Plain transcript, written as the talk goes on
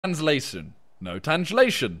Translation. No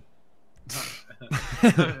translation.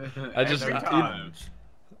 I just.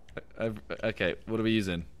 Okay, what are we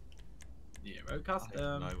using? Nero Custom.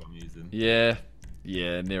 I know what I'm using. Yeah,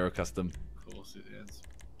 Nero Custom. Of course it is.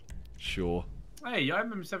 Sure. Hey, I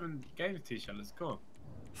remember 7 games t-shirt. Let's go.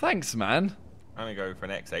 Thanks, man. I'm gonna go for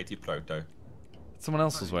an X80 Proto. Someone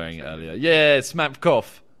else was wearing it earlier. Yeah,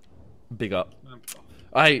 Smapkoff. Big up.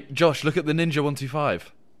 Hey, Josh, look at the Ninja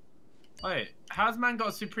 125. Wait, how's man got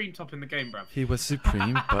a Supreme top in the game, bruv? He was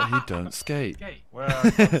Supreme, but he don't skate. Well,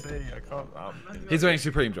 I can't see. I can't. He's wearing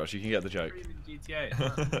Supreme, Josh. You can get the joke. Supreme in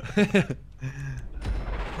GTA.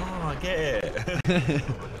 Oh, I get it.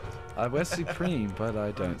 I wear Supreme, but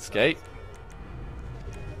I don't skate.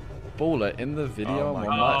 Baller in the video on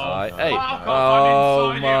my eye. no. Hey. Fuck off, Oh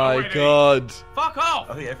I'm inside it my already. god. Fuck off!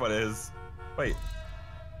 I think everyone is. Wait,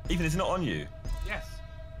 Ethan, it's not on you. Yes.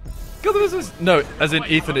 God, this is... No, as in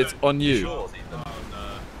Wait, Ethan, it's on you. Sure, Ethan.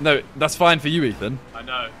 Oh No, that's fine for you, Ethan. no. I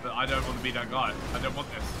know, but I don't want to be that guy. I don't want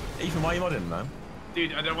this. Ethan, why are you modding, man?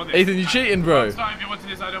 Dude, I don't want this. Ethan, you cheating, bro. I'm sorry if you wanted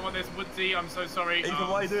this. I don't want this. Woodsy, I'm so sorry. Ethan,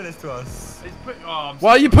 why are you doing this to us? I'm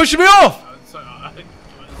Why are you pushing me off? so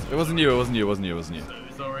It wasn't you, it wasn't you, it wasn't you, it wasn't you.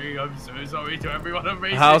 sorry. I'm so sorry to everyone I'm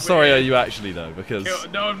racing How with. sorry are you actually, though? Because...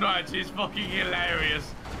 No, I'm not actually. It's fucking hilarious.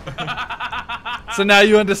 So now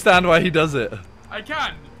you understand why he does it. I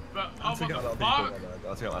can, but I oh, took what out a lot the of fuck?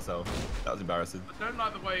 people. I took out myself. That was embarrassing. I don't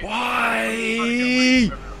like the way.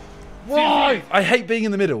 Why? Why? I hate being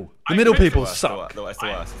in the middle. The I middle could- people It's the suck. worst. It's the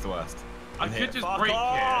worst. It's the worst. I In could here. just Fuck break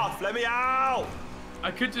off! here. Let me out!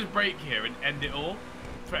 I could just break here and end it all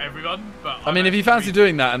for everyone, but I mean, if you fancy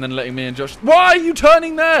doing that and then letting me and Josh... Why are you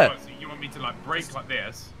turning there? So you want me to like break like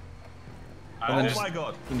this? And then Oh just- my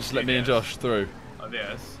god. And just let me and Josh through. Like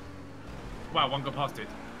this. Wow, one got past it.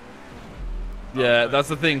 Yeah, that's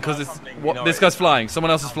the thing, because it's... Something, What, you know this it. guy's flying. Someone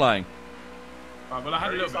else is flying. Right, well, I had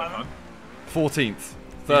a little bit of fun. 14th.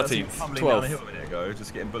 You know, see 13th. tumbling down the 12th. hill a minute ago,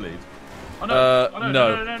 just getting bullied. Oh, no. Oh,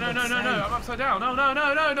 no. No, I'm upside down.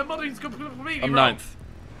 No, the modding's completely I'm wrong. 9th.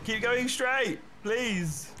 Keep going straight,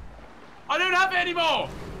 please. I don't have it anymore.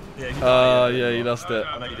 Yeah, Yeah, you lost it.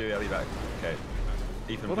 I know you do. I'll be back. Okay.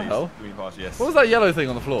 Ethan, What the please. hell? Give me past, yes. What was that yellow thing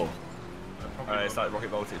on the floor? It's like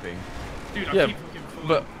Rocket Baltic thing. Dude, I Yeah, keep fucking falling.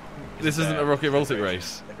 but this isn't a Rocket Baltic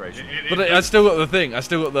race. Decoration. But I still got the thing. I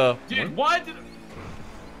still got the... Dude, why did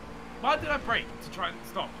I break to try and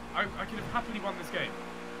stop? I could have happily won this game.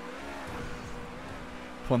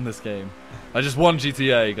 Won this game. I just won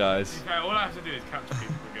GTA, guys. Okay, all I have to do is capture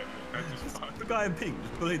people again. That's just fine. The guy in pink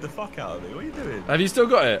just bullied the fuck out of me. What are you doing? Have you still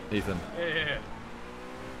got it, Ethan? Yeah.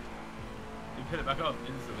 You put it back on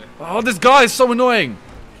instantly. Oh, this guy is so annoying.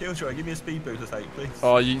 Killjoy, give me a speed boost or something, please.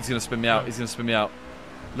 Oh, he's going to spin me out. He's going to spin me out.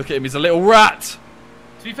 Look at him. He's a little rat.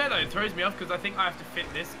 To be fair though, it throws me off because I think I have to fit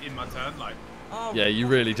this in my turn. Like, Oh, Yeah, you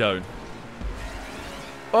really don't.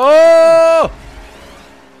 Oh!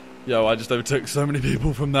 Yo, I just overtook so many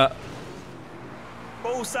people from that.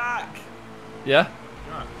 ball sack! Yeah?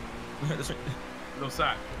 right, little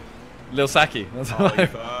sack. Lil Saki. That's Oh, what you I...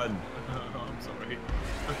 fun. I'm sorry.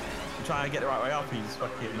 I'm trying to get the right way up, he just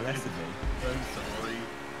fucking molested me. I'm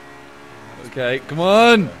sorry. Okay, come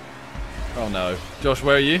on. Oh, no. Josh,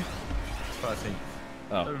 where are you? 13th.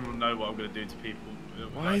 I don't even know what I'm gonna do to people.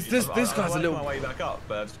 Why is this? This guy's a I little... worked my way back up,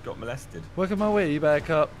 but I just got molested. Working my way back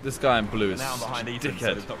up. This guy in blue is Now I'm behind such a Ethan, so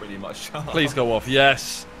dickhead. there's not really much chance. Please go off.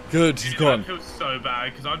 Yes. Good. He's Dude, gone. I feel so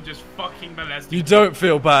bad because I'm just fucking molesting. You don't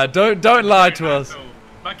feel bad. Don't lie to us.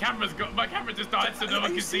 My camera just died, so no Are one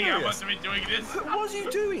you can see how much serious? I'm enjoying this. What was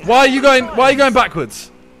you doing? Why are you going? Why are you going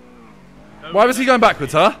backwards? Why was he going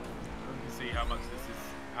backwards, huh? See how much this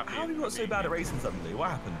is happening. How have you got so bad at racing suddenly? What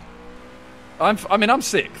happened? I mean, I'm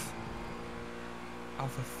sixth. Oh,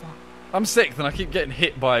 for fuck. I'm sixth, and I keep getting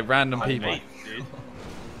hit by random I'm people. eighth, dude.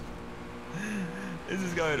 This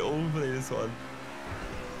is going awfully, this one.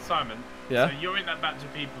 Simon. Yeah? So you're in that batch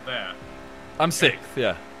of people there. I'm sixth,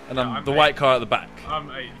 yeah, and Yeah, I'm I'm the eighth. white car at the back. I'm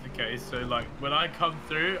eighth. Okay, so like when I come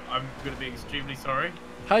through, I'm gonna be extremely sorry.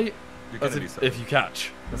 How you? You're That's gonna be if, sorry. if you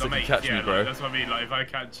catch. That's I'm if you eighth, catch yeah, me, bro. Like, that's what I mean. Like if I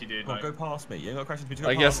catch you, dude. Come on, Like, go past me. You ain't got to crash into me.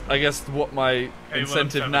 I guess what my hey, well, I'm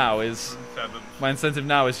incentive seventh. now is I'm seventh. my incentive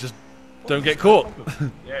now is just don't get caught.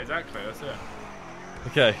 Yeah, exactly. That's it.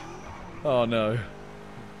 Okay. Oh no.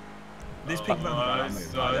 This pink Oh, man.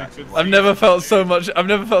 so good. I've never felt so much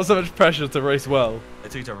pressure to race well. They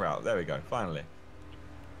took each other out. There we go. Finally.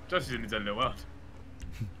 Josh is in his own little world.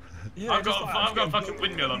 Yeah, I've just got- like, I've I'm got a getting fucking bullied-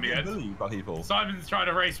 windmill on me head. bullied by people. Simon's trying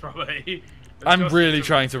to race properly. I'm really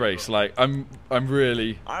trying to race. Like I'm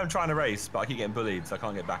really. I'm trying to race, but I keep getting bullied, so I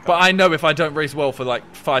can't get back But up. I know if I don't race well for like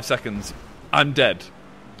 5 seconds, I'm dead.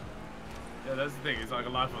 Yeah, that's the thing. It's like a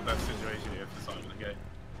life or death situation here for Simon. Okay.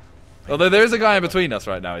 Although there is a guy in between us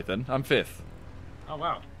right now, Ethan. I'm 5th. Oh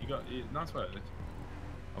wow, nice work.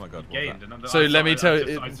 Oh my god. You gained another. So let me I just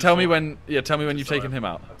tell saw me him. when. Yeah, tell me when you've Saw taken him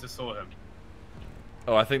out. I just saw him.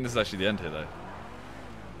 Oh, I think this is actually the end here, though.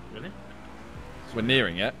 Really? We're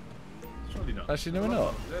nearing it. Surely not. Actually, no, we're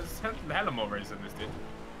not. There's hella more races than this did.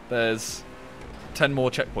 There's 10 more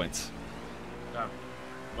checkpoints. Damn.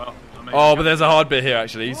 Well, I may Oh, but there's a hard bit here,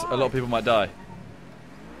 actually. A lot of people might die.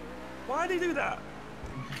 Why did he do that?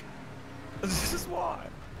 This is why.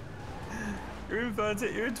 You're in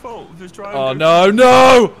 13th, you're in 12th, just trying. Oh no,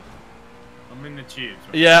 no! I'm in the tubes.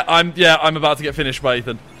 Right? Yeah, I'm about to get finished by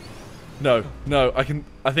Ethan. No, I think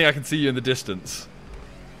I can see you in the distance.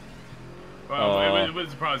 Well, Oh. it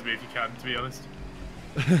wouldn't surprise me if you can, to be honest.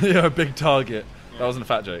 You're a big target. Yeah. That wasn't a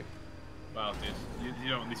fat joke. Well, dude, you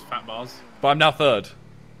don't want these fat bars. But I'm now 3rd.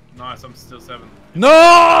 Nice, I'm still 7th.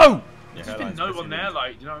 No! There's just been no one there,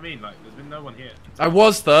 like, you know what I mean? Like, there's been no one here. I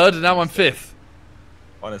was 3rd, and now I'm 5th.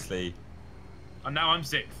 Honestly. And now I'm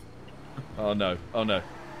 6th. Oh no, oh no.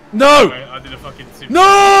 No! I did a fucking super.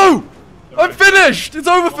 No! I'm finished! It's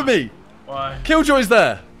over for me! Why? Killjoy's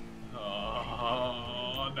there.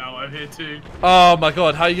 Oh, now I'm here too. Oh my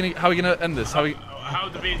god, how are you gonna end this? How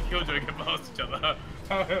do me and Killjoy get past each other?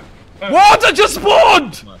 What? I just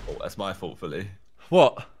spawned! My fault. That's my fault, fully.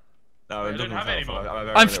 what? No, I don't have any more.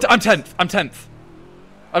 I'm 10th. I'm 10th.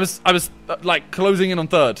 I was like closing in on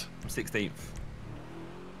 3rd. I'm 16th.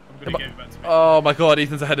 I'm gonna give it back to me. Oh my god,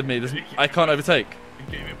 Ethan's ahead of me. I can't overtake.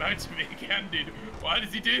 Give it back to me again, dude. Why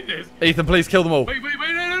does he do this? Ethan, please kill them all. Wait,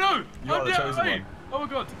 no. You are the chosen one. Oh my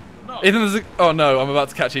god. No. Ethan, there's a... Oh no, I'm about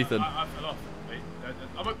to catch Ethan. I fell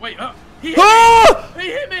off. Wait, he hit Ah! me! He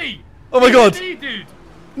hit me! Oh my god. He hit me, dude.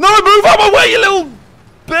 No, move out my way, you little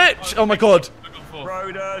bitch! Oh my god. I got 4th.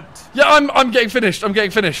 Rodent. Yeah, I'm getting finished. I'm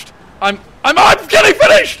getting finished. I'm getting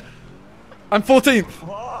finished! I'm 14th.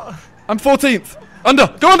 What? I'm 14th. Under!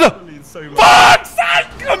 Go under! Bullied so much. Fuck's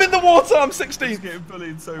sake! I'm in the water! I'm 16th. He's getting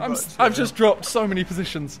bullied so much. I've just dropped so many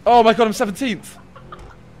positions. Oh my god, I'm 17th.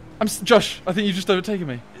 Josh, I think you just overtaken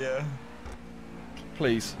me. Yeah.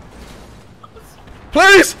 Please.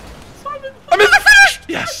 Please! Simon! I'm in the finish!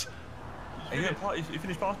 Yes! You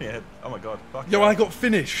finished past me ahead. Oh my god. Fuck Yo, yeah. I got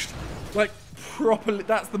finished. Like, properly.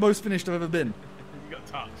 That's the most finished I've ever been. You got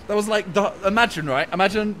touched. That was like, imagine, right?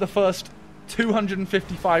 Imagine the first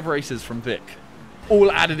 255 races from Vic.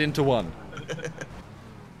 All added into one.